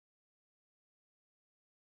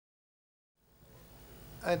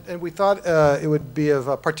And we thought it would be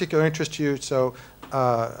of particular interest to you, so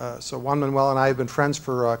Juan-Manuel and I have been friends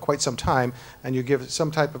for quite some time, and you give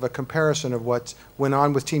some type of a comparison of what went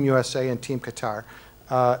on with Team USA and Team Qatar.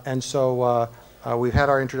 And so we've had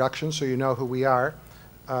our introduction, so you know who we are.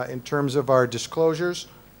 In terms of our disclosures,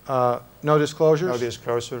 no disclosures. No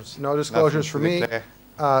disclosures. No disclosures for me.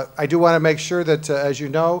 I do want to make sure that, as you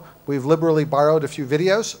know, we've liberally borrowed a few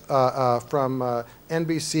videos from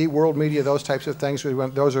NBC, World Media, those types of things.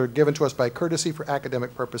 Those are given to us by courtesy for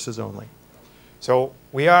academic purposes only. So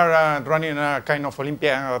we are running a kind of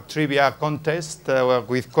Olympia trivia contest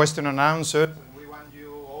with question and answer. We want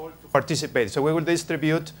you all to participate. So we will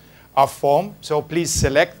distribute a form. So please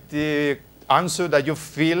select the answer that you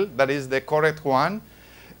feel that is the correct one.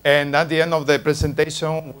 And at the end of the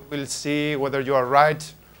presentation, we will see whether you are right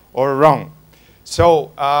or wrong.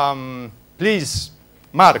 So please,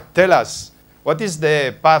 Mark, tell us, what is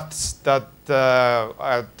the paths that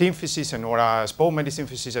a team physician or a sport medicine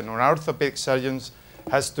physician or an orthopedic surgeon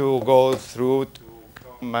has to go through to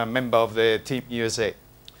become a member of the Team USA?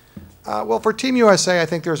 Well, for Team USA, I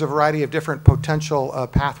think there's a variety of different potential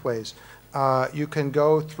pathways. You can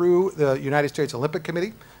go through the United States Olympic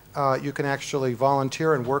Committee. You can actually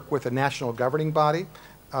volunteer and work with a national governing body.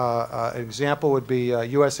 An example would be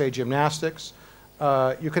USA Gymnastics.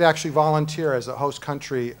 You could actually volunteer as a host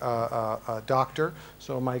country doctor.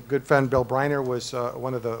 So my good friend Bill Briner was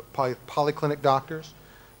one of the polyclinic doctors.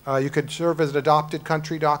 You could serve as an adopted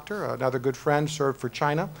country doctor. Another good friend served for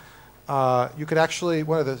China. You could actually,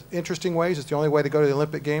 one of the interesting ways, it's the only way to go to the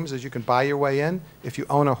Olympic Games, is you can buy your way in if you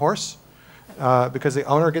own a horse, because the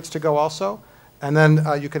owner gets to go also. And then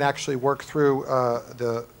you can actually work through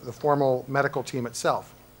the formal medical team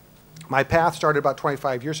itself. My path started about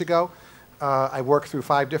 25 years ago. I worked through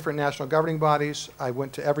 5 different national governing bodies. I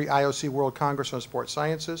went to every IOC World Congress on Sports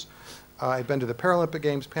Sciences. I've been to the Paralympic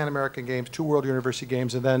Games, Pan American Games, 2 World University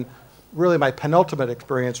Games, and then really my penultimate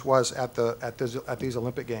experience was at these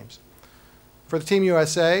Olympic Games. For the Team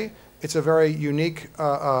USA, it's a very unique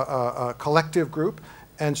collective group.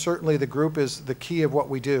 And certainly the group is the key of what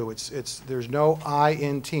we do. There's no I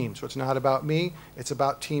in team. So it's not about me, it's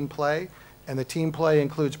about team play. And the team play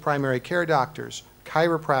includes primary care doctors,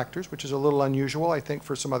 chiropractors, which is a little unusual, I think,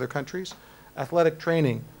 for some other countries, athletic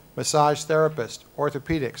training, massage therapist,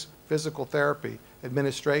 orthopedics, physical therapy,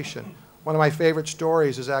 administration. One of my favorite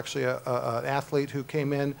stories is actually an athlete who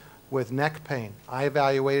came in with neck pain. I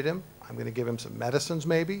evaluated him. I'm going to give him some medicines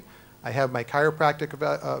maybe. I have my chiropractic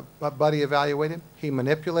buddy evaluate him. He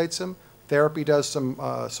manipulates him. Therapy does some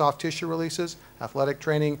soft tissue releases. Athletic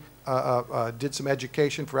training did some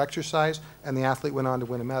education for exercise, and the athlete went on to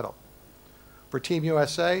win a medal. For Team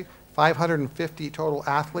USA, 550 total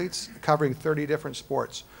athletes covering 30 different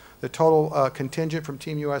sports. The total contingent from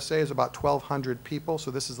Team USA is about 1,200 people, so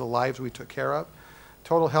this is the lives we took care of.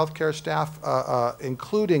 Total healthcare staff,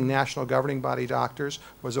 including national governing body doctors,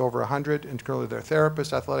 was over 100, including their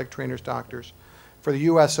therapists, athletic trainers, doctors. For the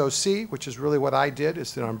USOC, which is really what I did,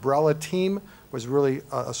 it's an umbrella team, was really,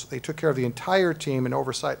 they took care of the entire team and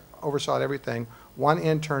oversaw everything. 1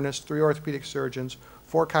 internist, 3 orthopedic surgeons,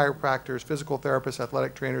 4 chiropractors, physical therapists,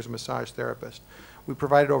 athletic trainers, and massage therapists. We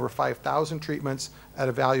provided over 5,000 treatments at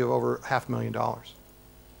a value of over $500,000.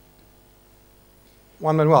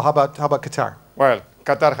 Juan-Manuel, how about Qatar? Well,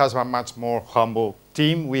 Qatar has a much more humble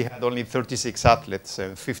team. We had only 36 athletes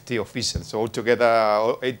and 50 officials, so altogether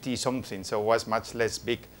 80-something, so it was much less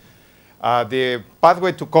big. The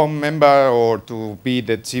pathway to become member or to be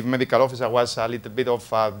the chief medical officer was a little bit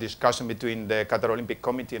of a discussion between the Qatar Olympic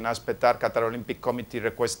Committee and Aspetar. Qatar Olympic Committee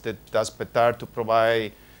requested Aspetar to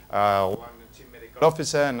provide one chief medical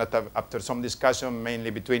officer, and after some discussion, mainly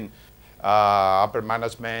between upper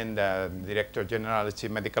management, director general,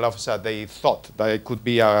 chief medical officer, they thought that it could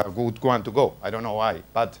be a good one to go. I don't know why,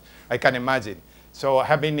 but I can imagine. So I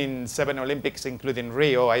have been in 7 Olympics, including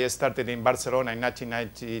Rio. I started in Barcelona in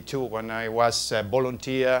 1992 when I was a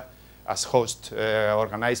volunteer as host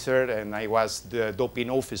organizer, and I was the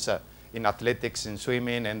doping officer in athletics and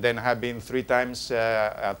swimming, and then I have been 3 times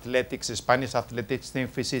athletics, Spanish athletics team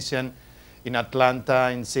physician in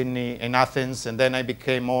Atlanta, in Sydney, in Athens, and then I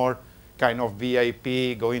became more kind of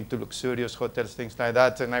VIP, going to luxurious hotels, things like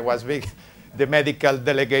that, and I was the medical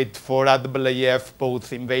delegate for AAAF,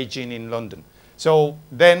 both in Beijing and in London. So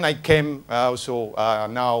then I came also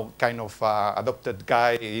now kind of adopted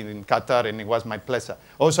guy in Qatar, and it was my pleasure.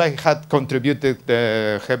 Also, I had contributed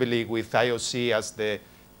heavily with IOC as the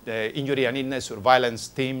injury and illness surveillance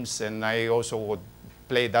teams, and I also would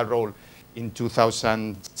play that role in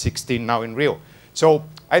 2016 now in Rio. So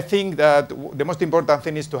I think that the most important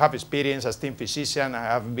thing is to have experience as team physician. I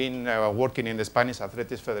have been working in the Spanish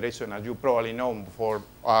Athletics Federation, as you probably know, for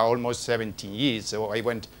almost 17 years. So I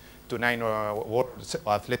went to 9 World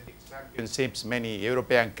Athletics Championships, many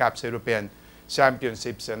European Cups, European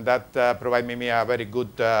Championships, and that provided me a very good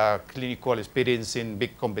clinical experience in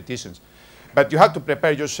big competitions. But you have to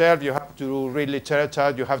prepare yourself, you have to read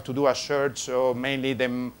literature, you have to do a search, so mainly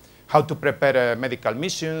how to prepare medical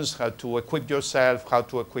missions, how to equip yourself, how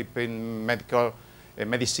to equip in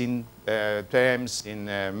medicine terms, in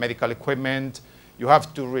medical equipment. You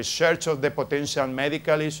have to research of the potential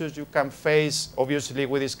medical issues you can face. Obviously,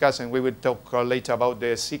 we discussed, and we will talk later about the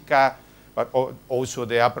Zika, but also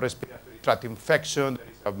the upper respiratory tract infection. There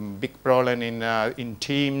is a big problem in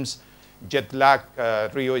teams. Jet lag,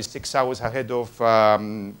 Rio is 6 hours ahead of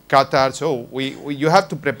Qatar, so you have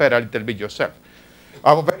to prepare a little bit yourself.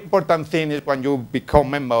 A very important thing is when you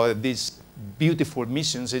become member of these beautiful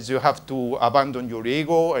missions is you have to abandon your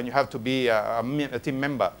ego and you have to be a team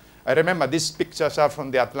member. I remember these pictures are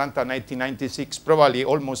from the Atlanta 1996, probably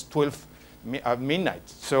almost 12 at midnight.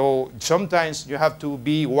 So sometimes you have to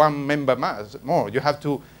be one member more. You have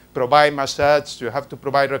to provide massage, you have to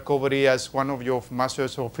provide recovery as one of your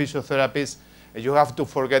masseurs or physiotherapists. You have to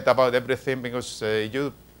forget about everything because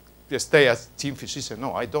you stay as team physician.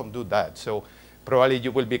 No, I don't do that. So probably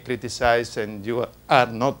you will be criticized and you are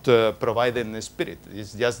not providing the spirit.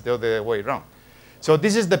 It's just the other way around. So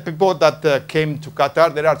this is the people that came to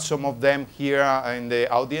Qatar. There are some of them here in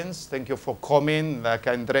the audience. Thank you for coming. Like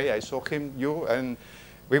Andre, I saw you. And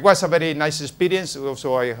it was a very nice experience.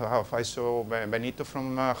 Also, I saw Benito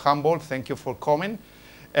from Humboldt. Thank you for coming.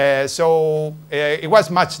 It was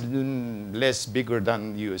much less bigger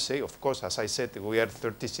than USA, of course. As I said, we are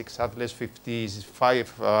 36 athletes,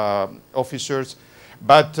 55 officers,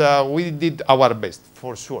 but we did our best,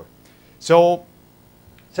 for sure. So,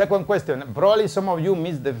 second question. Probably some of you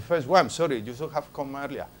missed the first one. Sorry, you should have come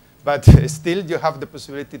earlier. But still, you have the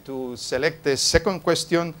possibility to select the second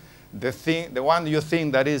question, the one you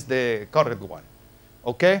think that is the correct one.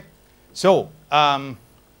 Okay? So,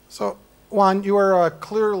 Juan, you are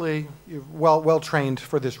clearly well trained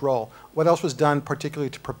for this role. What else was done particularly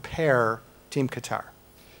to prepare Team Qatar?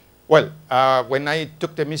 Well, when I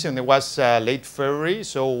took the mission, it was late February,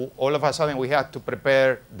 so all of a sudden we had to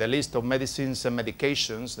prepare the list of medicines and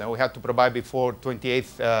medications that we had to provide before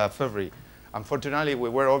 28th February. Unfortunately, we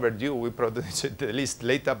were overdue. We produced the list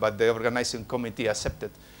later, but the organizing committee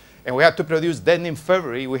accepted. And we had to produce then in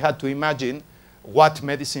February. We had to imagine what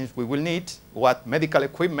medicines we will need, what medical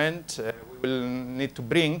equipment we will need to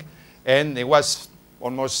bring, and it was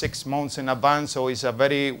almost 6 months in advance, so it's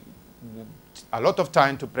a lot of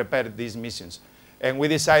time to prepare these missions. And we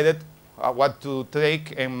decided what to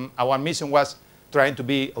take, and our mission was trying to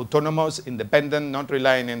be autonomous, independent, not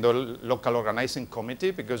relying on the local organizing committee,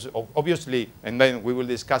 because obviously, and then we will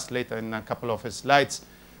discuss later in a couple of slides,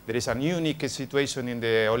 there is a unique situation in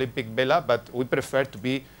the Olympic vela, but we prefer to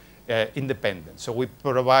be independent. So we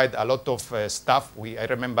provide a lot of stuff. I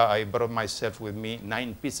remember I brought myself with me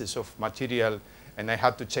 9 pieces of material, and I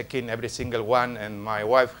had to check in every single one, and my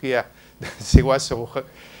wife here, she was so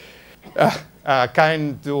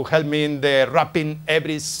kind to help me in the wrapping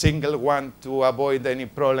every single one to avoid any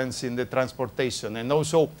problems in the transportation. And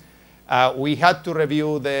also, we had to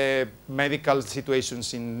review the medical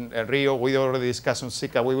situations in Rio. We already discussed on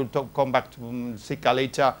Zika. We will come back to Zika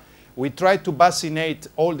later. We tried to vaccinate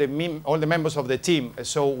all the members of the team.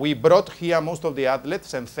 So we brought here most of the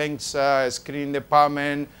athletes, and thanks screening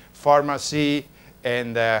department, pharmacy,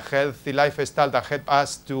 and healthy lifestyle that helped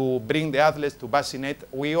us to bring the athletes to vaccinate.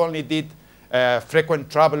 We only did frequent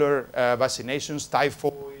traveler vaccinations,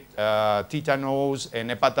 typhoid, tetanus, and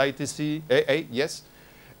hepatitis A, yes.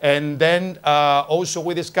 And then also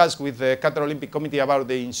we discussed with the Qatar Olympic Committee about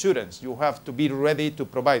the insurance. You have to be ready to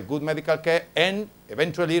provide good medical care and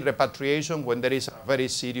eventually repatriation when there is a very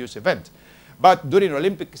serious event. But during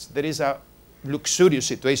Olympics, there is a luxurious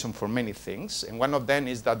situation for many things. And one of them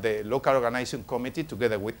is that the local organizing committee,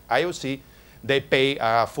 together with IOC, they pay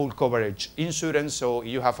full coverage insurance. So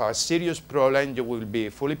you have a serious problem, you will be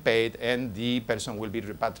fully paid, and the person will be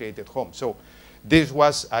repatriated home. So this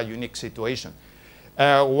was a unique situation.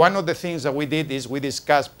 One of the things that we did is we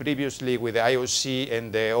discussed previously with the IOC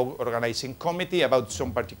and the organizing committee about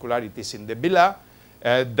some particularities in the villa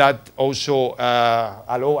that also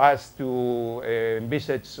allow us to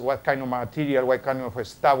envisage what kind of material, what kind of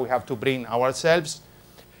stuff we have to bring ourselves.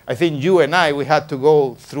 I think you and I, we had to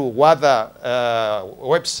go through WADA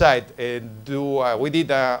website and we did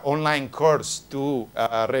an online course to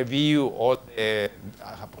review all the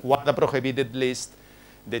WADA prohibited list.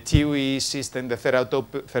 the TUE system, the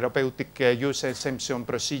therapeutic use exemption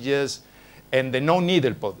procedures, and the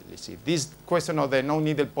no-needle policy. This question of the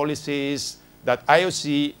no-needle policy is that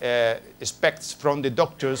IOC expects from the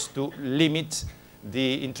doctors to limit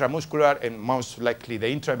the intramuscular and most likely the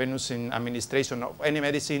intravenous administration of any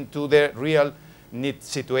medicine to the real need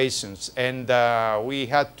situations. And we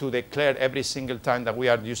had to declare every single time that we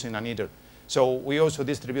are using a needle. So we also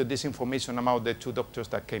distribute this information about the 2 doctors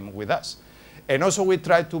that came with us. And also we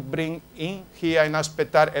try to bring in here in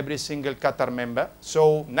Aspetar every single Qatar member.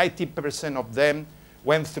 So 90% of them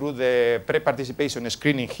went through the pre-participation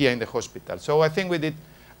screening here in the hospital. So I think we did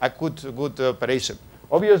a good operation.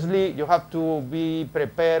 Obviously, you have to be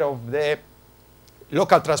prepared of the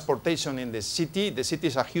local transportation in the city. The city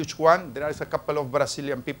is a huge one. There is a couple of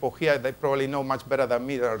Brazilian people here. They probably know much better than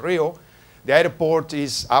me than Rio. The airport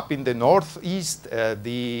is up in the northeast.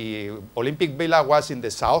 The Olympic Villa was in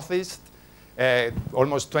the southeast.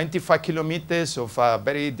 Almost 25 kilometers of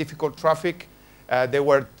very difficult traffic. There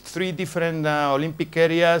were 3 different Olympic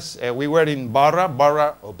areas. We were in Barra.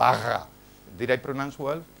 Did I pronounce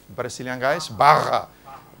well, Brazilian guys? Barra.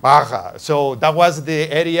 So that was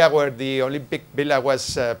the area where the Olympic Villa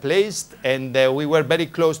was placed, and we were very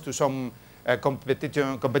close to some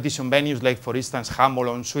competition venues, like for instance handball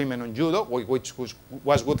on swim and on judo, which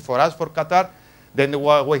was good for us, for Qatar. Then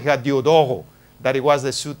we had Diodogo, that it was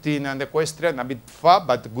the shooting and the equestrian, a bit far,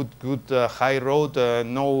 but good high road,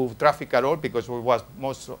 no traffic at all, because we was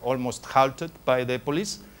almost halted by the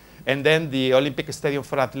police. And then the Olympic Stadium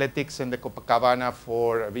for athletics and the Copacabana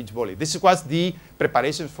for beach volley. This was the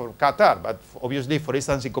preparations for Qatar, but obviously, for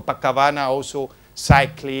instance, in Copacabana, also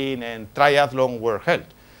cycling and triathlon were held.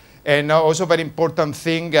 And also very important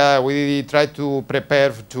thing, we try to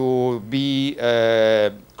prepare to be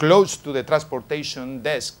close to the transportation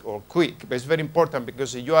desk or quick. But it's very important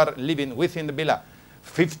because you are living within the villa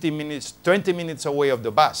 50 minutes, 20 minutes away of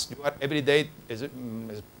the bus. You are every day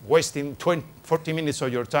wasting 40 minutes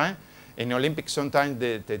of your time. In Olympics, sometimes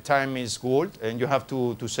the time is gold and you have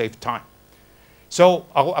to save time. So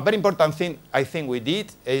a very important thing I think we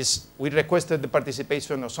did is we requested the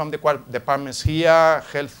participation of some departments here,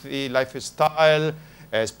 healthy lifestyle,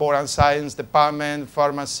 sport and science department,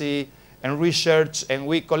 pharmacy, and research, and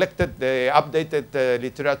we collected the updated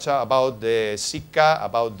literature about the Zika,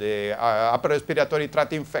 about the upper respiratory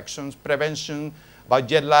tract infections prevention, about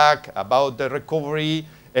jet lag, about the recovery,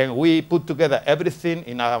 and we put together everything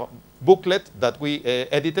in a booklet that we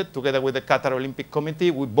edited together with the Qatar Olympic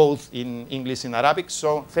Committee, with both in English and Arabic.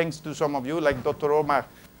 So thanks to some of you, like Dr. Omar,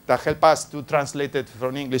 that helped us to translate it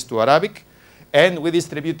from English to Arabic. And we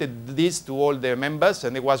distributed this to all the members,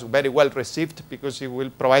 and it was very well received because it will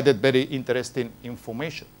provided very interesting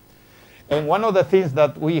information. And one of the things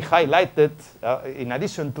that we highlighted, in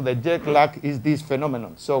addition to the jet lag, is this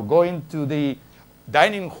phenomenon. So going to the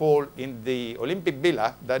dining hall in the Olympic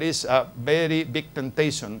Villa, that is a very big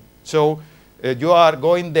temptation. So you are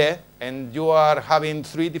going there, and you are having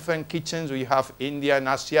 3 different kitchens. You have Indian,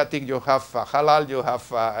 Asiatic, you have halal, you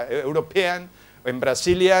have European and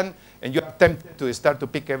Brazilian, and you are tempted to start to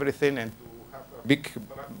pick everything and to have a big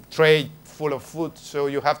tray full of food. So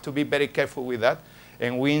you have to be very careful with that.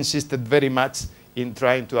 And we insisted very much in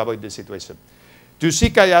trying to avoid the situation. To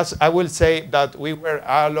Zika, I will say that we were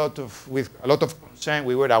with a lot of concern.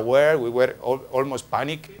 We were aware. We were almost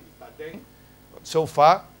panicking. But then, so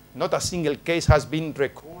far, not a single case has been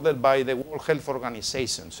recorded by the World Health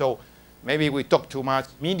Organization. So maybe we talked too much.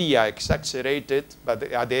 Media exaggerated, but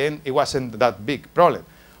at the end, it wasn't that big problem.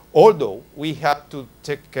 Although we have to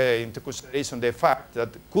take into consideration the fact that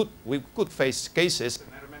we could face cases.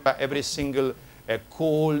 And I remember every single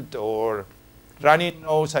cold or running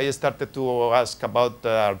nose, I started to ask about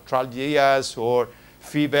arthralgias or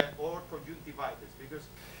fever or conjunctivitis. Because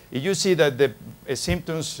if you see that the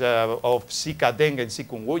symptoms of Zika, dengue, and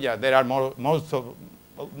chikungunya, they are most of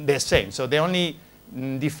the same. So the only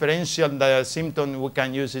differential symptom we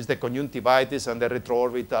can use is the conjunctivitis and the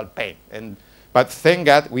retroorbital pain. But thank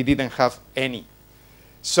God we didn't have any.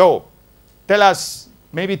 So tell us,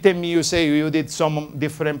 maybe tell me, you say you did some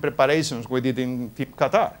different preparations we did in Team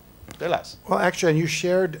Qatar. Tell us. Well, actually, and you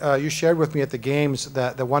shared with me at the games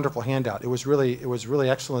the wonderful handout. It was really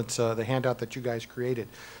excellent, the handout that you guys created.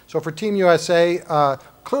 So for Team USA,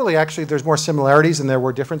 clearly, actually, there's more similarities than there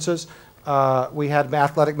were differences. We had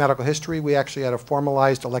athletic medical history. We actually had a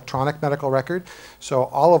formalized electronic medical record. So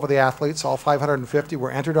all of the athletes, all 550,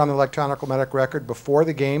 were entered on the electronic medical record before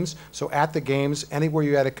the games. So at the games, anywhere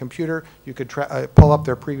you had a computer, you could pull up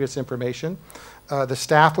their previous information. The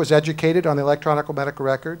staff was educated on the electronic medical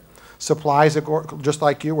record. Supplies, just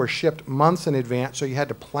like you, were shipped months in advance. So you had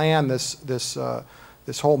to plan this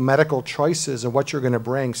this whole medical choices and what you're going to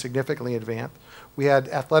bring significantly advanced. We had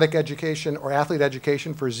athletic education or athlete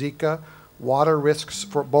education for Zika, water risks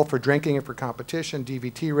for both for drinking and for competition,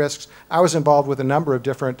 DVT risks. I was involved with a number of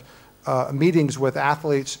different meetings with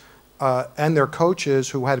athletes and their coaches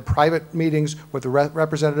who had private meetings with a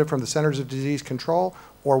representative from the Centers of Disease Control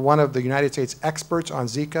or one of the United States experts on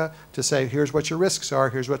Zika to say, here's what your risks are,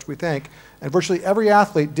 here's what we think. And virtually every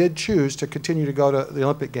athlete did choose to continue to go to the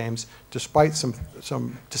Olympic Games. Despite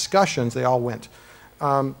some discussions, they all went.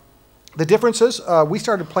 The differences, we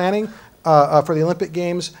started planning for the Olympic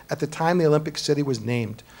Games at the time the Olympic City was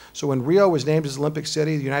named. So when Rio was named as Olympic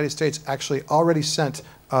City, the United States actually already sent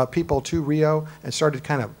people to Rio and started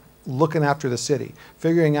kind of looking after the city,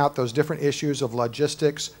 figuring out those different issues of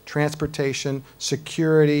logistics, transportation,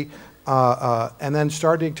 security, and then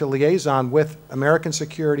starting to liaison with American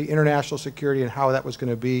security, international security, and how that was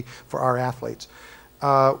going to be for our athletes.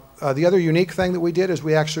 The other unique thing that we did is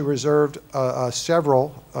we actually reserved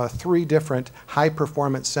three different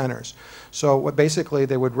high-performance centers. So what basically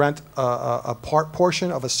they would rent a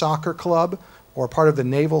portion of a soccer club or part of the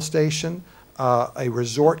naval station, a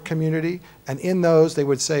resort community, and in those they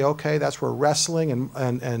would say, okay, that's where wrestling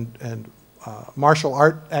and martial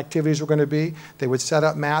art activities were going to be. They would set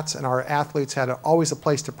up mats, and our athletes had always a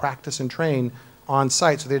place to practice and train on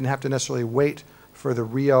site, so they didn't have to necessarily wait for the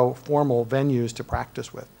Rio formal venues to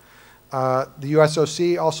practice with. The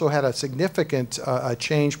USOC also had a significant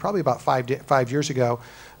change, probably about 5 years ago,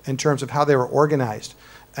 in terms of how they were organized.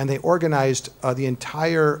 And they organized the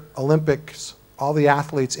entire Olympics, all the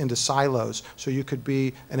athletes, into silos. So you could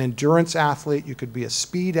be an endurance athlete, you could be a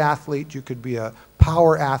speed athlete, you could be a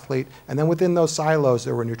power athlete, and then within those silos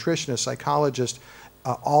there were nutritionists, psychologists,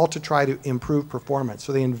 all to try to improve performance.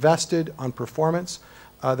 So they invested on performance,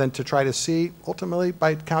 then to try to see, ultimately,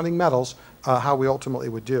 by counting medals, how we ultimately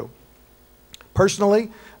would do. Personally,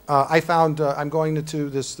 I found I'm going into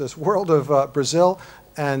this world of Brazil,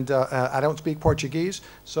 and I don't speak Portuguese,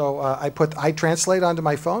 so I translate onto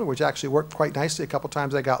my phone, which actually worked quite nicely. A couple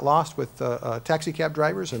times I got lost with taxi cab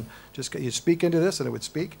drivers, and just you speak into this, and it would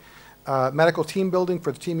speak. Medical team building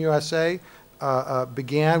for the Team USA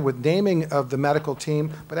began with naming of the medical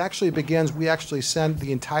team, but actually begins, we actually send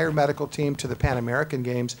the entire medical team to the Pan American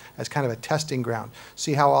Games as kind of a testing ground.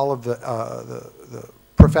 See how all of the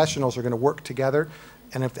professionals are going to work together.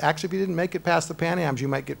 And if you didn't make it past the Pan Ams, you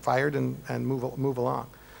might get fired and move along.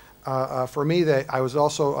 For me, I was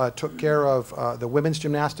also took care of the women's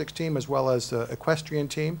gymnastics team as well as the equestrian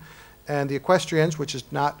team. And the equestrians, which is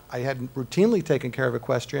not, I hadn't routinely taken care of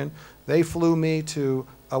equestrian, they flew me to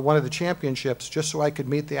one of the championships just so I could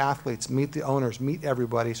meet the athletes, meet the owners, meet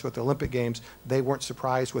everybody. So at the Olympic Games, they weren't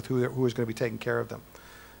surprised with who was going to be taking care of them.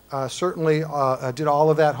 Certainly did all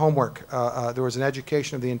of that homework. There was an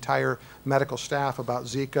education of the entire medical staff about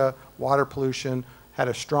Zika, water pollution, had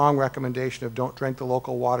a strong recommendation of don't drink the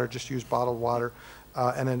local water, just use bottled water,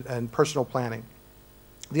 and personal planning.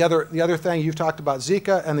 The other thing, you've talked about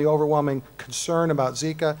Zika and the overwhelming concern about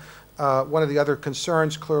Zika. One of the other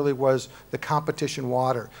concerns clearly was the competition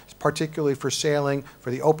water, particularly for sailing,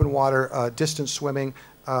 for the open water, distance swimming,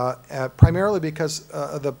 primarily because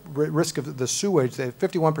of the risk of the sewage.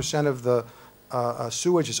 51% of the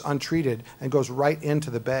sewage is untreated and goes right into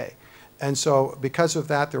the bay. And so because of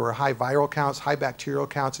that, there were high viral counts, high bacterial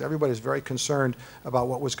counts, and everybody's very concerned about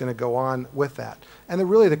what was going to go on with that. And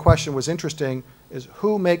really the question was interesting, is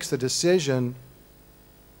who makes the decision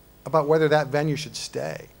about whether that venue should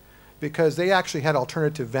stay? Because they actually had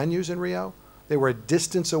alternative venues in Rio. They were a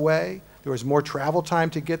distance away. There was more travel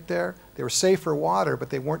time to get there. They were safer water,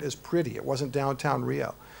 but they weren't as pretty. It wasn't downtown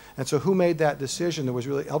Rio. And so who made that decision? It was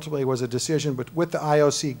really, ultimately was a decision with the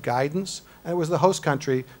IOC guidance, and it was the host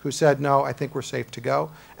country who said, no, I think we're safe to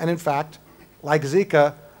go. And in fact, like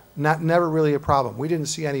Zika, never really a problem. We didn't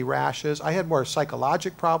see any rashes. I had more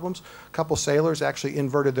psychologic problems. A couple sailors actually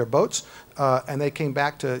inverted their boats, and they came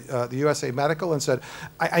back to the USA Medical and said,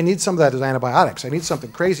 I need some of that as antibiotics. I need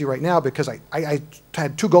something crazy right now because I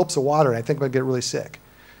had 2 gulps of water and I think I'm going to get really sick.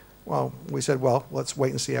 Well, we said, well, let's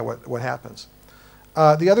wait and see what happens.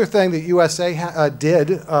 The other thing that USA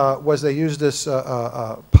did was they used this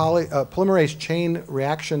polymerase chain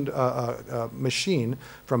reaction machine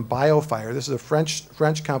from BioFire. This is a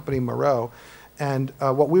French company, Moreau. And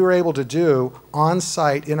what we were able to do on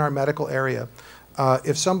site in our medical area,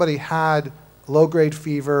 if somebody had low-grade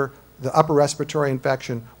fever, the upper respiratory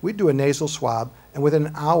infection, we'd do a nasal swab, and within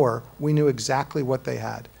an hour, we knew exactly what they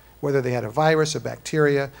had. Whether they had a virus, a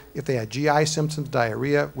bacteria, if they had GI symptoms,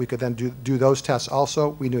 diarrhea, we could then do those tests also.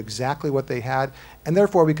 We knew exactly what they had, and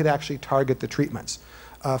therefore we could actually target the treatments.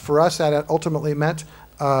 For us, that ultimately meant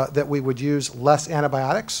that we would use less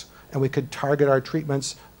antibiotics and we could target our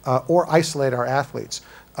treatments or isolate our athletes.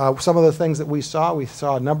 Some of the things that we saw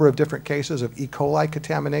a number of different cases of E. coli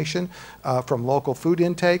contamination from local food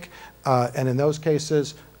intake, and in those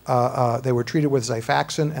cases, they were treated with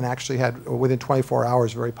Xifaxan and actually had, within 24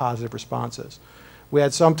 hours, very positive responses. We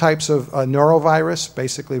had some types of norovirus,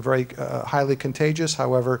 basically very highly contagious.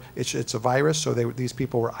 However, it's a virus, so these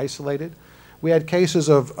people were isolated. We had cases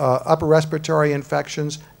of upper respiratory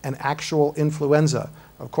infections and actual influenza.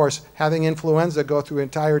 Of course, having influenza go through an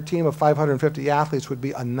entire team of 550 athletes would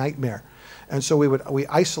be a nightmare. And so we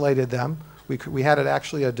isolated them. We had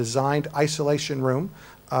actually a designed isolation room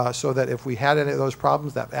so that if we had any of those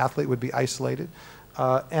problems, that athlete would be isolated.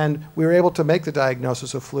 And we were able to make the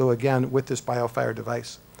diagnosis of flu, again, with this BioFire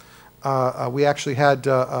device. We actually had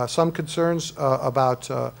some concerns about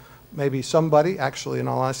maybe somebody, actually, in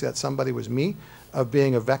all honesty, that somebody was me, of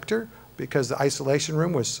being a vector, because the isolation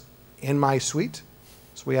room was in my suite.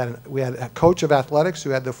 So we had a coach of athletics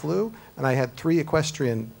who had the flu, and I had 3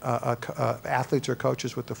 equestrian athletes or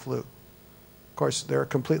coaches with the flu. Of course, they're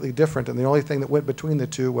completely different, and the only thing that went between the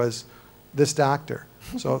two was this doctor.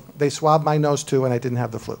 So they swabbed my nose too, and I didn't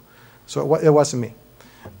have the flu. So it wasn't me.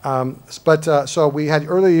 So we had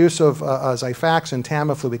early use of Xifaxan,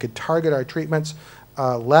 Tamiflu. We could target our treatments,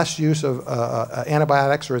 less use of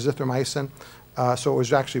antibiotics or azithromycin. So it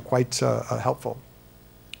was actually quite helpful.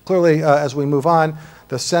 Clearly, as we move on,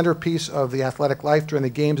 the centerpiece of the athletic life during the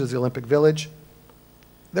games is the Olympic Village.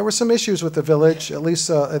 There were some issues with the village, at least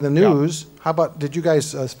in the news. Yeah. How about, did you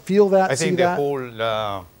guys feel that, I think the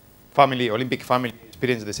whole Olympic family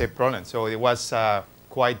experienced the same problem. So it was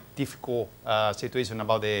quite difficult situation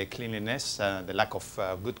about the cleanliness, the lack of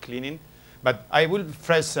good cleaning. But I will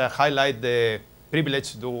first highlight the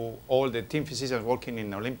privilege to all the team physicians working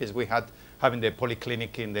in Olympics we had, having the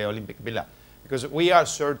polyclinic in the Olympic Villa. Because we are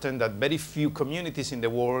certain that very few communities in the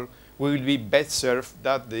world will be best served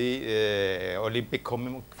than the Olympic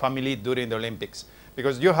family during the Olympics.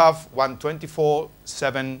 Because you have one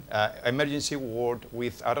 24/7 emergency ward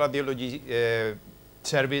with a radiology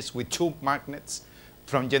service with 2 magnets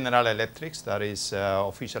from General Electric, that is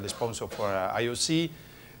official sponsor for IOC,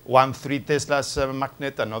 one 3 Tesla's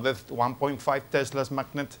magnet, another 1.5 Tesla's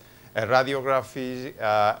magnet, radiography,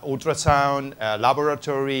 ultrasound,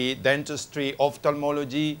 laboratory, dentistry,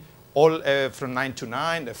 ophthalmology, all from 9 to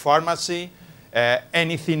 9, the pharmacy,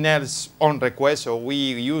 anything else on request. So we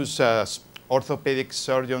use orthopedic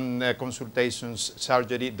surgeon consultations,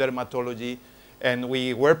 surgery, dermatology, and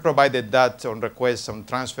we were provided that on request on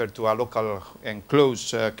transfer to a local and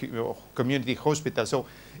close community hospital. So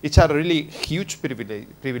it's a really huge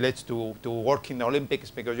privilege to work in the Olympics,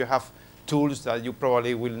 because you have tools that you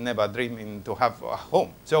probably will never dream to have at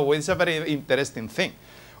home. So it's a very interesting thing.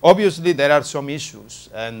 Obviously, there are some issues,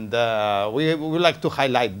 and we would like to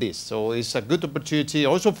highlight this. So it's a good opportunity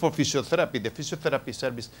also for physiotherapy. The physiotherapy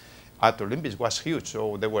service at Olympics was huge.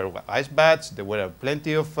 So there were ice baths, there were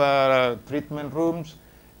plenty of treatment rooms,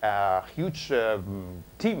 a huge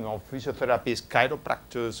team of physiotherapists,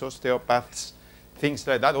 chiropractors, osteopaths, things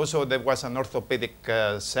like that. Also, there was an orthopedic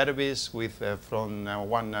service with from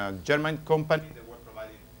one German company. They were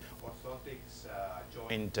providing orthotics,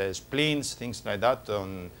 joint splints, things like that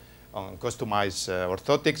on customized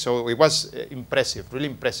orthotics. So it was impressive, really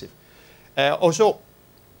impressive. Also,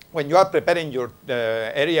 when you are preparing your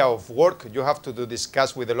area of work, you have to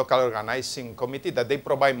discuss with the local organizing committee that they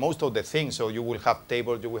provide most of the things. So you will have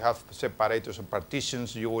tables, you will have separators and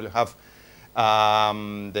partitions, you will have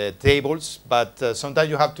the tables, but sometimes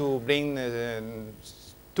you have to bring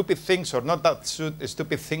stupid things, or not that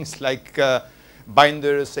stupid things, like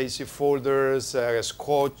binders, AC folders,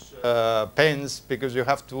 scotch, pens, because you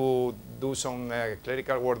have to do some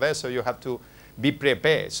clerical work there, so you have to be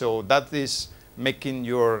prepared. So that is making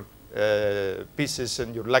your pieces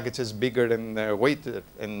and your luggages bigger and weighted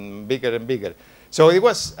and bigger. So it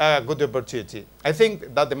was a good opportunity. I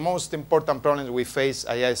think that the most important problems we face,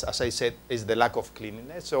 as I said, is the lack of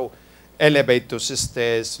cleanliness. So elevators,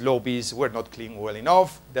 stairs, lobbies were not cleaned well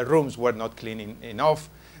enough. The rooms were not clean enough.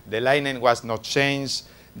 The linen was not changed.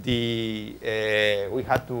 We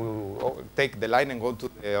had to take the linen and go to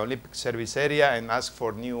the Olympic service area and ask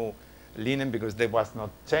for new linen because they was not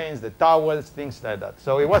changed, the towels, things like that.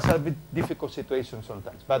 So it was a bit difficult situation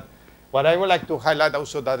sometimes. But what I would like to highlight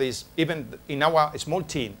also that is, even in our small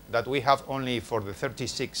team that we have only for the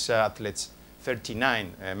 36 athletes,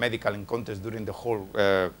 39 medical encounters during the whole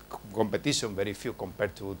competition, very few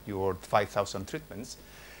compared to your 5,000 treatments.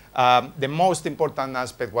 The most important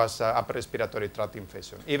aspect was upper respiratory tract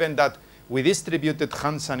infection. Even that we distributed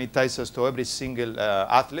hand sanitizers to every single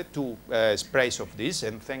athlete, 2 sprays of this,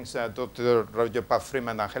 and thanks Dr. Roger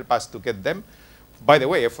Freeman helped us to get them. By the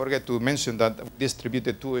way, I forget to mention that we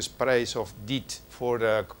distributed 2 sprays of DEET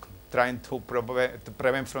for trying to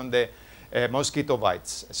prevent from the mosquito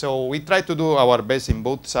bites. So we tried to do our best in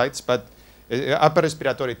both sides, but upper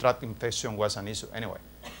respiratory tract infection was an issue anyway.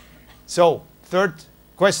 So, third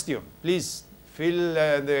question, please fill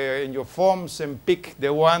in your forms and pick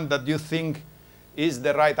the one that you think is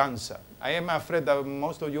the right answer. I am afraid that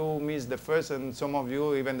most of you missed the first and some of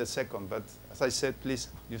you even the second, but as I said, please,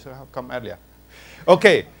 you should have come earlier.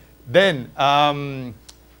 Okay, then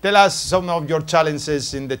tell us some of your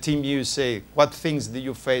challenges in the Team USA. What things did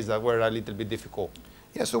you face that were a little bit difficult?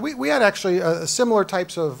 Yeah, so we had actually similar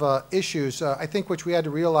types of issues. I think what we had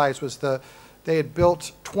to realize was they had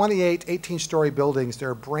built 28 18-story buildings.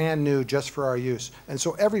 They're brand new just for our use. And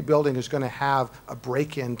so every building is going to have a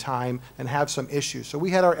break-in time and have some issues. So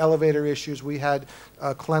we had our elevator issues. We had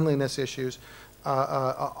cleanliness issues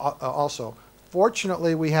also.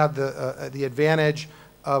 Fortunately, we had the advantage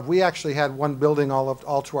of we actually had one building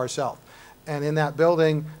all to ourselves. And in that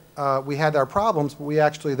building, we had our problems, but we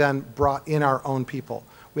actually then brought in our own people.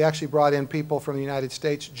 We actually brought in people from the United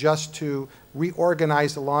States just to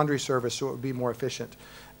reorganize the laundry service so it would be more efficient.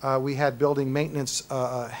 We had building maintenance,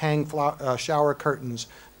 hang shower curtains,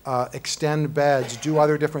 extend beds, do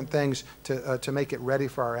other different things to make it ready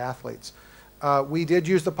for our athletes. We did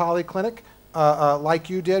use the polyclinic like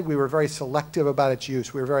you did. We were very selective about its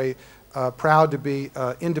use. We were very proud to be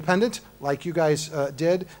independent like you guys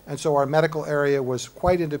did, and so our medical area was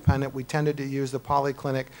quite independent. We tended to use the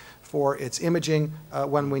polyclinic for its imaging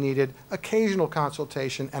when we needed, occasional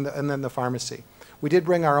consultation, and then the pharmacy. We did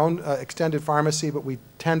bring our own extended pharmacy, but we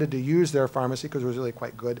tended to use their pharmacy because it was really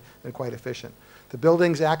quite good and quite efficient. The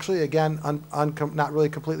buildings actually, again, not really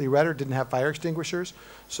completely ready, didn't have fire extinguishers,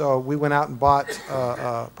 so we went out and bought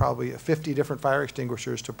probably 50 different fire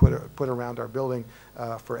extinguishers to put around our building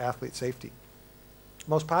for athlete safety.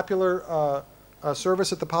 Most popular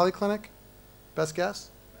service at the polyclinic? Best guess?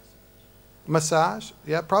 Massage.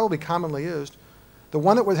 Yeah, probably commonly used. The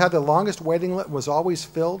one that had the longest waiting list was always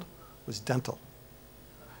filled was dental,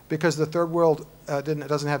 because the third world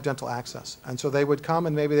doesn't have dental access. And so they would come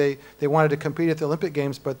and maybe they wanted to compete at the Olympic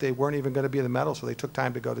Games, but they weren't even going to be in the medal, so they took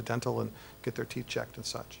time to go to dental and get their teeth checked and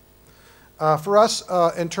such. For us,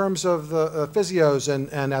 in terms of the physios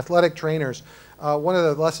and athletic trainers, one of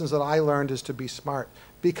the lessons that I learned is to be smart.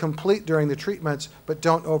 Be complete during the treatments, but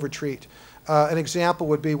don't over-treat. An example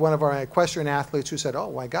would be one of our equestrian athletes who said,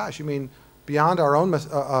 oh my gosh, you mean beyond our own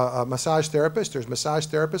massage therapist, there's massage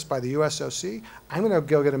therapists by the USOC. I'm going to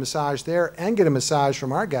go get a massage there and get a massage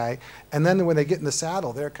from our guy, and then when they get in the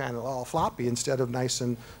saddle, they're kind of all floppy instead of nice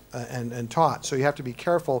and taut. So you have to be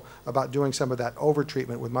careful about doing some of that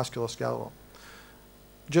over-treatment with musculoskeletal.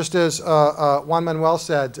 Just as Juan-Manuel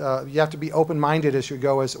said, you have to be open-minded as you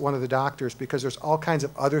go as one of the doctors, because there's all kinds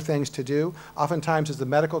of other things to do. Oftentimes, as the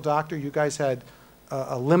medical doctor, you guys had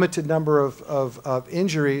a limited number of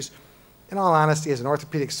injuries. In all honesty, as an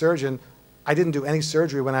orthopedic surgeon, I didn't do any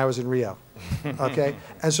surgery when I was in Rio, okay?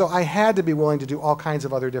 And so I had to be willing to do all kinds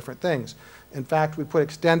of other different things. In fact, we put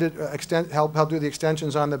help do the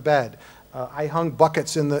extensions on the bed. I hung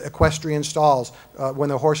buckets in the equestrian stalls when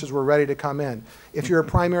the horses were ready to come in. If you're a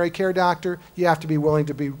primary care doctor, you have to be willing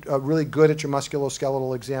to be really good at your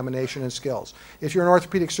musculoskeletal examination and skills. If you're an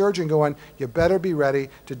orthopedic surgeon going, you better be ready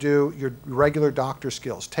to do your regular doctor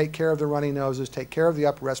skills. Take care of the runny noses, take care of the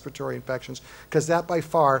upper respiratory infections, because that by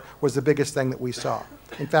far was the biggest thing that we saw.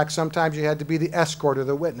 In fact, sometimes you had to be the escort or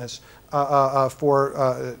the witness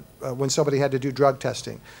for when somebody had to do drug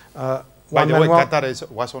testing. By the way, Qatar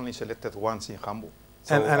was only selected once in Hamburg.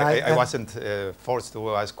 So I wasn't forced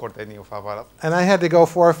to escort any of our athletes. And I had to go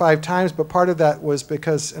 4 or 5 times, but part of that was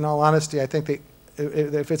because, in all honesty, I think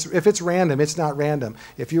if it's random, it's not random.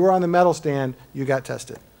 If you were on the medal stand, you got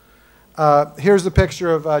tested. Here's the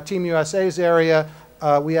picture of Team USA's area.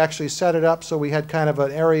 We actually set it up so we had kind of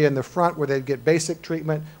an area in the front where they'd get basic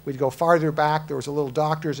treatment. We'd go farther back. There was a little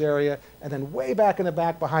doctor's area. And then way back in the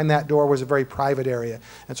back behind that door was a very private area.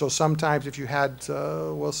 And so sometimes if you had,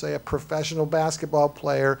 we'll say, a professional basketball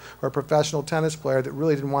player or a professional tennis player that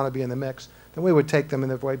really didn't want to be in the mix, then we would take them in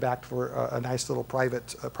the way back for a nice little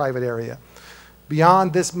private area.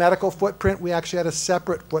 Beyond this medical footprint, we actually had a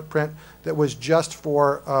separate footprint that was just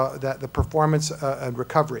for the performance and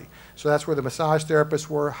recovery. So that's where the massage therapists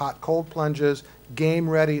were, hot cold plunges, game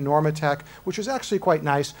ready, Normatec, which was actually quite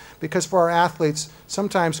nice because for our athletes,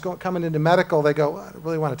 sometimes coming into medical, they go, I don't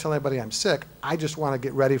really want to tell anybody I'm sick. I just want to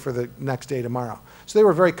get ready for the next day tomorrow. So they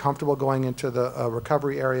were very comfortable going into the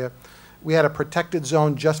recovery area. We had a protected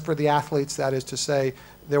zone just for the athletes. That is to say,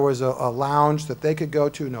 there was a lounge that they could go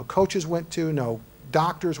to, no coaches went to, no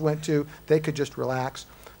doctors went to, they could just relax.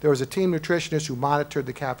 There was a team nutritionist who monitored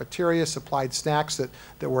the cafeteria, supplied snacks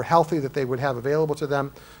that were healthy that they would have available to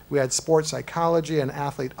them. We had sports psychology and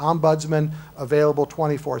athlete ombudsman available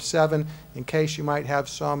 24/7 in case you might have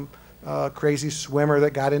some crazy swimmer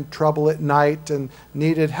that got in trouble at night and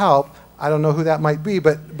needed help. I don't know who that might be,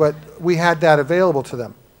 but we had that available to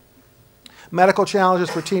them. Medical challenges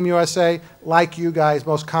for Team USA, like you guys,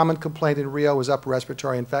 most common complaint in Rio was upper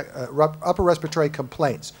respiratory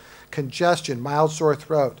complaints, congestion, mild sore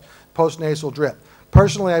throat, postnasal drip.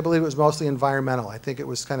 Personally, I believe it was mostly environmental. I think it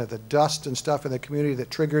was kind of the dust and stuff in the community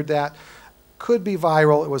that triggered that. Could be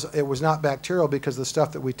viral. It was not bacterial because the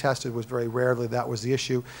stuff that we tested was very rarely. That was the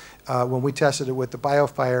issue. When we tested it with the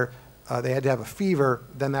BioFire, they had to have a fever.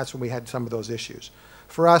 Then that's when we had some of those issues.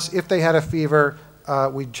 For us, if they had a fever,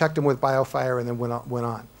 we checked them with BioFire and then went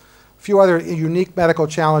on. A few other unique medical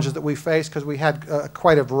challenges that we faced because we had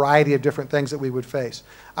quite a variety of different things that we would face.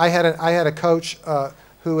 I had a coach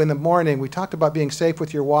who in the morning, we talked about being safe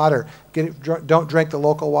with your water. Don't drink the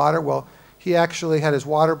local water. Well, he actually had his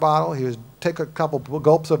water bottle. He would take a couple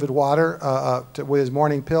gulps of his water with his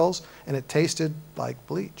morning pills, and it tasted like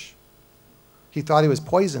bleach. He thought he was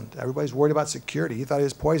poisoned. Everybody's worried about security. He thought he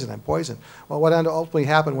was poisoned. I'm poisoned. Well, what ultimately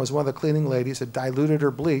happened was one of the cleaning ladies had diluted her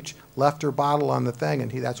bleach, left her bottle on the thing, and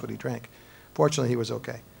that's what he drank. Fortunately, he was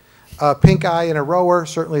okay. Pink eye in a rower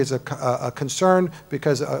certainly is a concern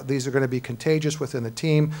because these are going to be contagious within the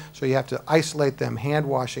team, so you have to isolate them, hand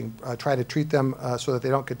washing, try to treat them so that they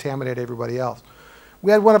don't contaminate everybody else.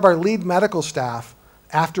 We had one of our lead medical staff,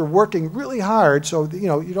 after working really hard, so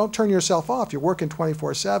you don't turn yourself off, you're working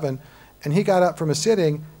 24/7, and he got up from a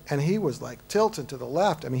sitting and he was like tilting to the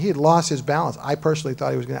left. I mean, he had lost his balance. I personally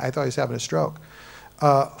thought I thought he was having a stroke.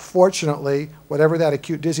 Fortunately, whatever that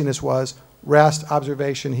acute dizziness was, rest,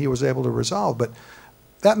 observation, he was able to resolve. But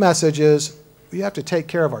that message is we have to take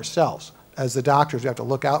care of ourselves. As the doctors, we have to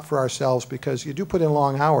look out for ourselves because you do put in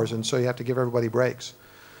long hours, and so you have to give everybody breaks.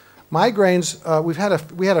 Migraines, we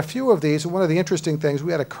had a few of these, and one of the interesting things,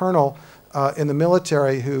 we had a colonel in the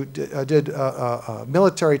military who did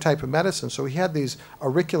military type of medicine, so he had these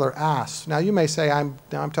auricular asps. Now you may say, I'm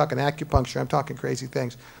talking acupuncture, I'm talking crazy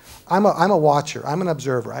things. I'm a watcher, I'm an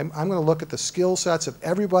observer. I'm going to look at the skill sets of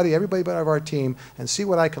everybody but of our team and see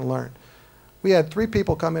what I can learn. We had 3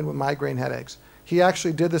 people come in with migraine headaches. He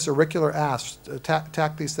actually did this auricular asps,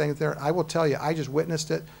 tack these things there. I will tell you, I just witnessed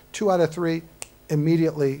it. 2 out of 3,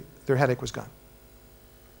 immediately their headache was gone.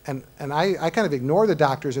 And I kind of ignore the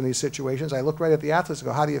doctors in these situations. I look right at the athletes and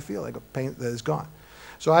go, how do you feel? I go, pain is gone.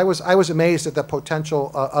 So I was amazed at the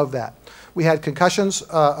potential of that. We had concussions in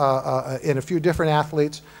a few different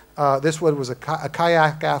athletes. This one was a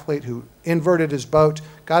kayak athlete who inverted his boat,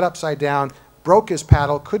 got upside down, broke his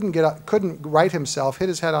paddle, couldn't get up, couldn't right himself, hit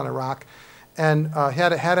his head on a rock, and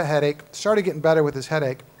had a headache, started getting better with his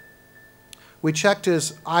headache. We checked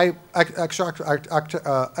his extraocular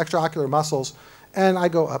muscles, and I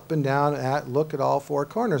go up and down, look at all 4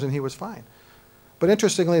 corners, and he was fine. But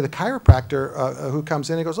interestingly, the chiropractor who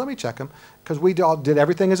comes in, he goes, let me check him, because we all did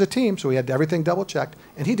everything as a team, so we had everything double checked,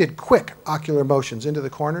 and he did quick ocular motions into the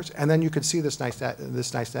corners, and then you could see this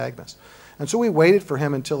nystagmus. And so we waited for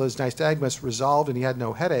him until his nystagmus resolved and he had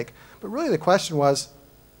no headache. But really the question was,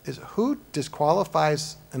 who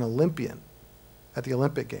disqualifies an Olympian at the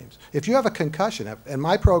Olympic Games? If you have a concussion, in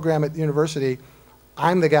my program at the university,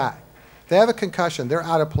 I'm the guy. They have a concussion, they're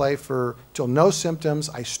out of play till no symptoms.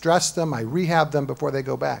 I stress them, I rehab them before they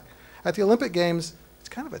go back. At the Olympic Games, it's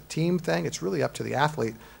kind of a team thing. It's really up to the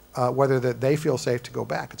athlete whether they feel safe to go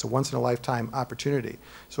back. It's a once-in-a-lifetime opportunity,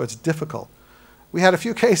 so it's difficult. We had a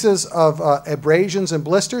few cases of abrasions and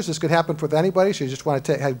blisters. This could happen with anybody, so you just want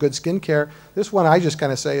to have good skin care. This one I just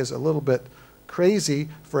kind of say is a little bit crazy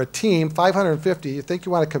for a team, 550. You think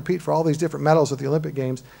you want to compete for all these different medals at the Olympic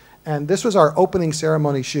Games. And this was our opening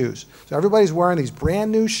ceremony shoes. So everybody's wearing these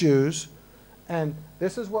brand new shoes, and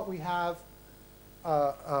this is what we have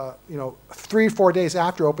 3 or 4 days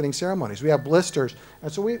after opening ceremonies. We have blisters.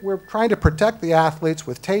 And so we're trying to protect the athletes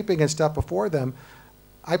with taping and stuff before them.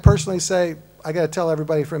 I personally say, I got to tell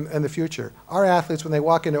everybody in the future, our athletes, when they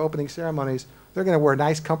walk into opening ceremonies, They're going to wear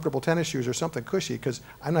nice, comfortable tennis shoes or something cushy, because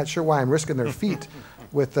I'm not sure why I'm risking their feet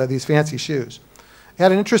with these fancy shoes. I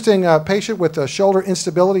had an interesting patient with shoulder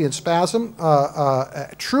instability and spasm,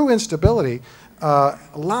 true instability, a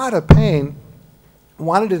lot of pain,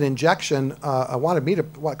 wanted an injection,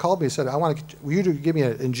 called me and said, I want you to give me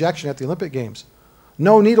an injection at the Olympic Games.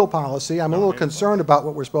 No needle policy. I'm a little concerned about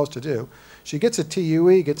what we're supposed to do. She gets a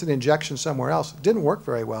TUE, gets an injection somewhere else. It didn't work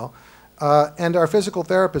very well. And our physical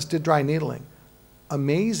therapist did dry needling.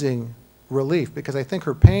 Amazing relief, because I think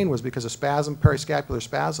her pain was because of spasm, periscapular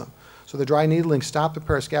spasm. So the dry needling stopped the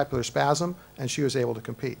periscapular spasm, and she was able to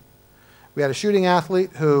compete. We had a shooting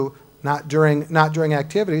athlete who, not during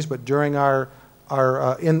activities, but during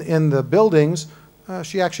in the buildings,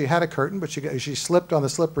 she actually had a curtain, but she slipped on the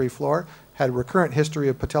slippery floor, had a recurrent history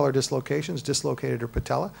of patellar dislocations, dislocated her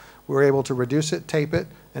patella. We were able to reduce it, tape it,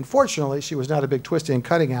 and fortunately, she was not a big twisting and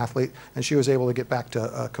cutting athlete, and she was able to get back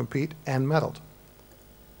to compete and medaled.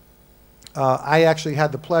 I actually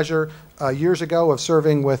had the pleasure years ago of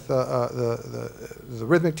serving with the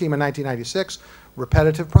rhythmic team in 1996.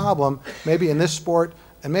 Repetitive problem, maybe in this sport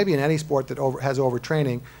and maybe in any sport that has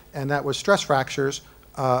overtraining, and that was stress fractures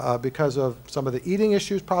because of some of the eating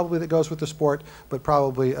issues probably that goes with the sport, but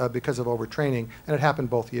probably because of overtraining, and it happened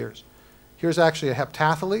both years. Here's actually a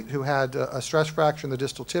heptathlete who had a stress fracture in the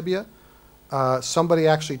distal tibia. Somebody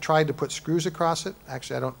actually tried to put screws across it.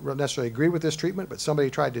 Actually, I don't necessarily agree with this treatment, but somebody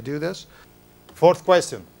tried to do this. Fourth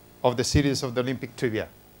question of the series of the Olympic trivia.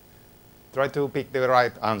 Try to pick the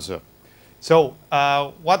right answer. So,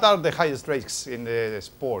 what are the highest risks in the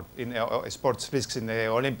sport, sports risks in the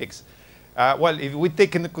Olympics? Well, if we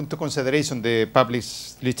take into consideration the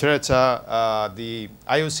published literature, the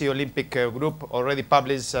IOC Olympic group already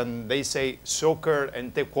published, and they say soccer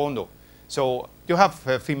and taekwondo. So you have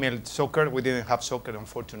female soccer. We didn't have soccer,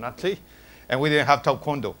 unfortunately, and we didn't have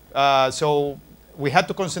taekwondo. So we had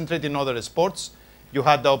to concentrate in other sports. You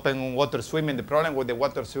had the open water swimming. The problem with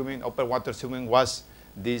the open water swimming was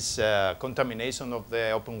this contamination of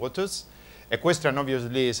the open waters. Equestrian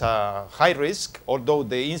obviously is a high risk, although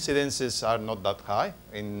the incidences are not that high.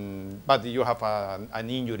 But you have an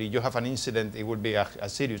injury, you have an incident, it would be a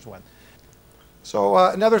serious one. So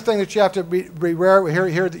another thing that you have to be aware,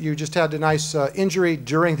 here that you just had a nice injury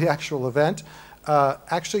during the actual event.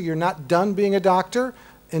 Actually, you're not done being a doctor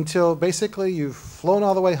until basically you've flown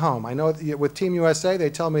all the way home. I know with Team USA, they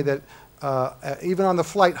tell me that even on the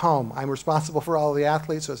flight home, I'm responsible for all of the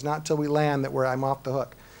athletes, so it's not until we land that I'm off the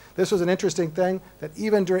hook. This was an interesting thing that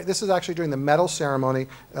even this is actually during the medal ceremony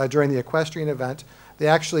during the equestrian event. They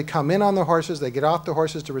actually come in on the horses, they get off the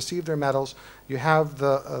horses to receive their medals. You have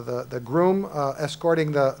the groom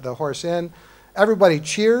escorting the horse in. Everybody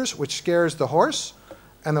cheers, which scares the horse,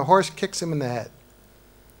 and the horse kicks him in the head.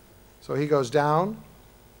 So he goes down.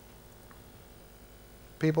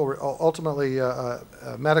 People ultimately,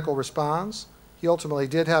 medical responds. He ultimately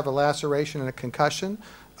did have a laceration and a concussion,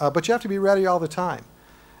 but you have to be ready all the time.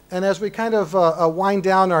 And as we kind of wind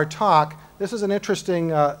down our talk, this is an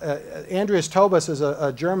interesting, Andreas Tobas is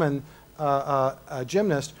a German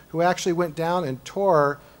gymnast who actually went down and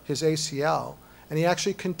tore his ACL. And he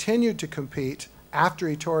actually continued to compete after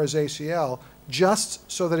he tore his ACL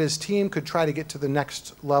just so that his team could try to get to the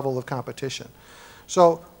next level of competition.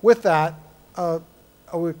 So with that,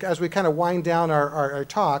 as we kind of wind down our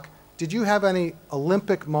talk, did you have any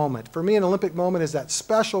Olympic moment? For me, an Olympic moment is that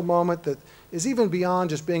special moment that is even beyond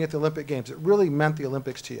just being at the Olympic Games. It really meant the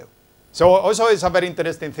Olympics to you. So also it's a very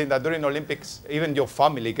interesting thing that during Olympics, even your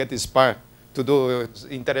family get inspired to do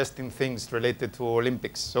interesting things related to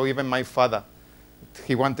Olympics. So even my father,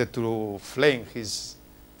 he wanted to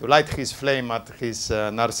light his flame at his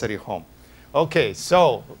nursery home. Okay,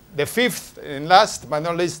 so the fifth and last but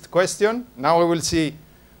not least question. Now we will see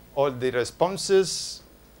all the responses.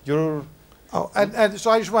 And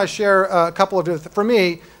so I just want to share a couple of different, for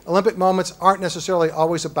me, Olympic moments aren't necessarily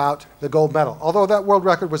always about the gold medal, although that world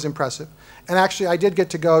record was impressive. And actually, I did get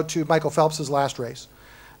to go to Michael Phelps's last race.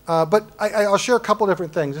 But I'll share a couple of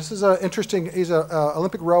different things. This is interesting. He's an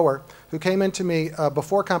Olympic rower who came into me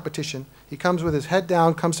before competition. He comes with his head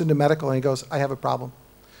down, comes into medical, and he goes, I have a problem.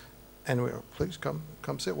 And we go, please come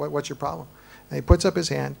sit. What's your problem? And he puts up his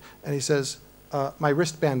hand, and he says, my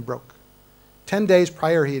wristband broke. 10 days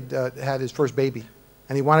prior, he'd had his first baby,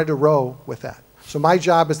 and he wanted to row with that. So my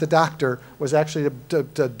job as the doctor was actually to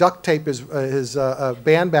duct tape his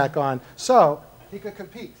band back on so he could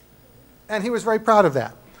compete. And he was very proud of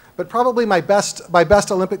that. But probably my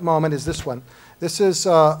best Olympic moment is this one. This is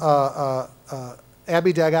Abby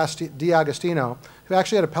D'Agostino, who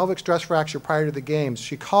actually had a pelvic stress fracture prior to the games.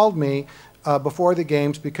 She called me before the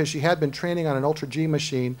games because she had been training on an Ultra G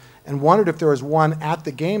machine and wondered if there was one at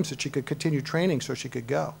the games that she could continue training so she could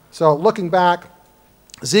go. So looking back,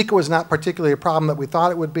 Zika was not particularly a problem that we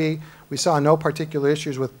thought it would be. We saw no particular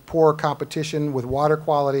issues with poor competition, with water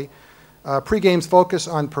quality. Pre-games focus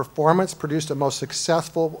on performance produced a most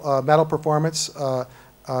successful medal performance,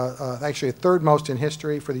 actually a third most in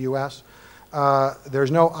history for the U.S.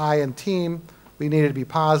 There's no I in team. We needed to be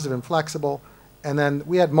positive and flexible. And then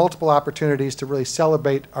we had multiple opportunities to really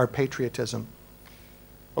celebrate our patriotism.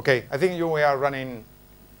 Okay, I think we are running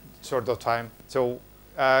short of time. So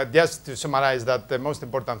just to summarize that the most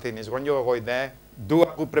important thing is when you go there, do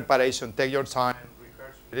a good preparation, take your time,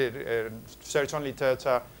 search on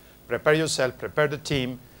literature, prepare yourself, prepare the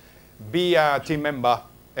team, be a team member,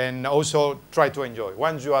 and also try to enjoy.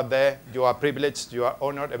 Once you are there, you are privileged, you are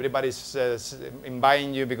honored, everybody's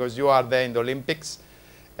inviting you because you are there in the Olympics.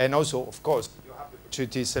 And also, of course, you have the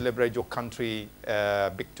opportunity to celebrate your country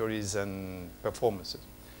victories and performances.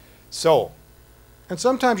 So. And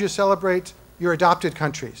sometimes you celebrate your adopted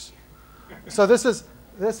countries. So this is,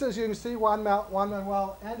 you can see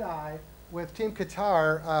Juan-Manuel and I with Team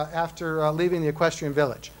Qatar after leaving the equestrian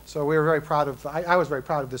village. So we were very proud of, I was very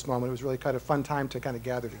proud of this moment. It was really kind of fun time to kind of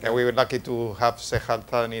gather together. And we were lucky to have Sehal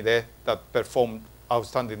Thani there that performed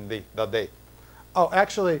outstandingly that day. Oh,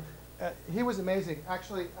 actually, he was amazing.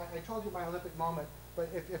 Actually, I told you my Olympic moment, but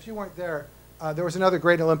if you weren't there, there was another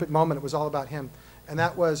great Olympic moment. It was all about him. And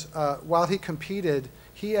that was while he competed,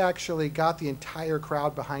 he actually got the entire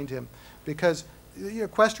crowd behind him because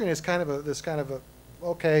equestrian is kind of this kind of a,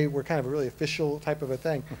 okay, we're kind of a really official type of a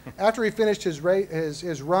thing. After he finished his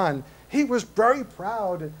run, he was very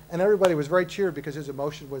proud, and everybody was very cheered because his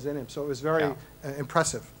emotion was in him. So it was very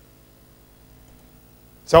impressive.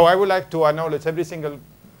 So I would like to acknowledge every single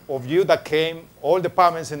of you that came, all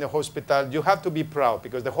departments in the hospital. You have to be proud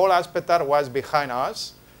because the whole Aspetar was behind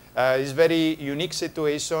us. It's a very unique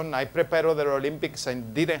situation. I prepared other Olympics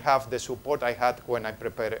and didn't have the support I had when I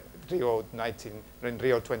prepared Rio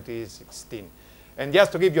 2016. And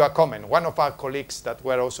just to give you a comment, one of our colleagues that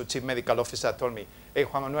were also chief medical officer told me, hey,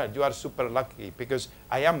 Juan-Manuel, you are super lucky because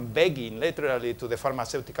I am begging literally to the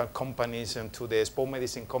pharmaceutical companies and to the sport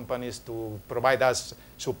medicine companies to provide us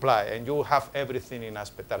supply, and you have everything in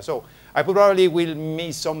Aspetar. So I probably will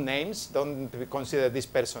miss some names. Don't consider this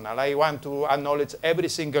personal. I want to acknowledge every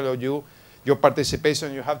single of you, your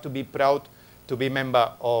participation. You have to be proud to be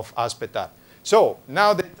member of Aspetar. So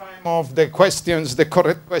now the time of the questions, the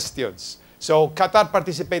correct questions. So Qatar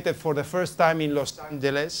participated for the first time in Los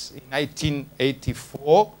Angeles in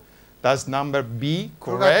 1984. That's number B,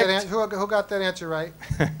 correct? Who got that answer right?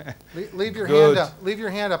 Leave your hand up. Leave your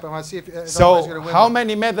hand up. I want to see if somebody's so going to win. How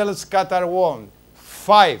many medals Qatar won?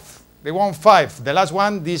 5. They won 5. The last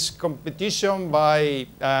one, this competition by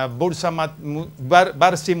Barsi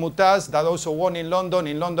Mutaz, that also won in London.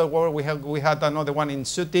 In London, we had another one in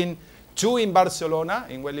shooting. 2 in Barcelona,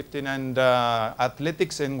 in weightlifting and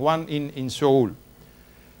athletics, and 1 in Seoul.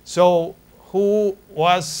 So who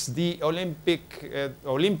was the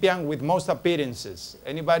Olympian with most appearances?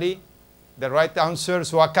 Anybody? The right answer.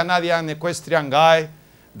 So a Canadian equestrian guy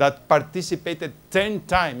that participated 10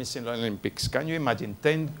 times in the Olympics. Can you imagine?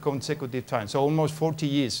 10 consecutive times. So almost 40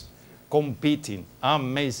 years competing.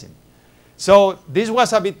 Amazing. So this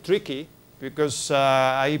was a bit tricky, because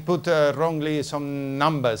I put wrongly some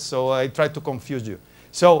numbers, so I tried to confuse you.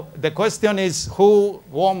 So the question is, who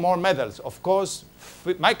won more medals? Of course,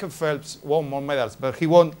 Michael Phelps won more medals, but he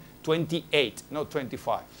won 28, not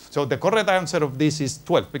 25. So the correct answer of this is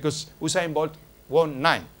 12, because Usain Bolt won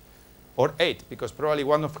 9, or 8, because probably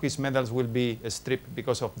one of his medals will be stripped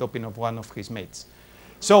because of doping of one of his mates.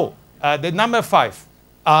 So the number 5.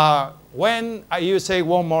 When USA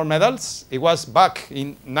won more medals, it was back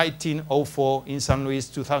in 1904 in St. Louis,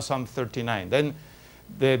 2039. Then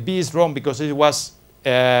the B is wrong because it was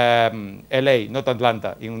LA, not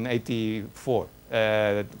Atlanta, in 84,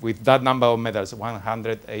 with that number of medals,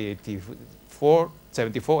 184,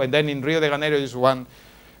 74, and then in Rio de Janeiro is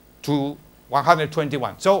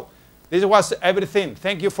 121. So this was everything.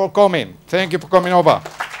 Thank you for coming. Thank you for coming over.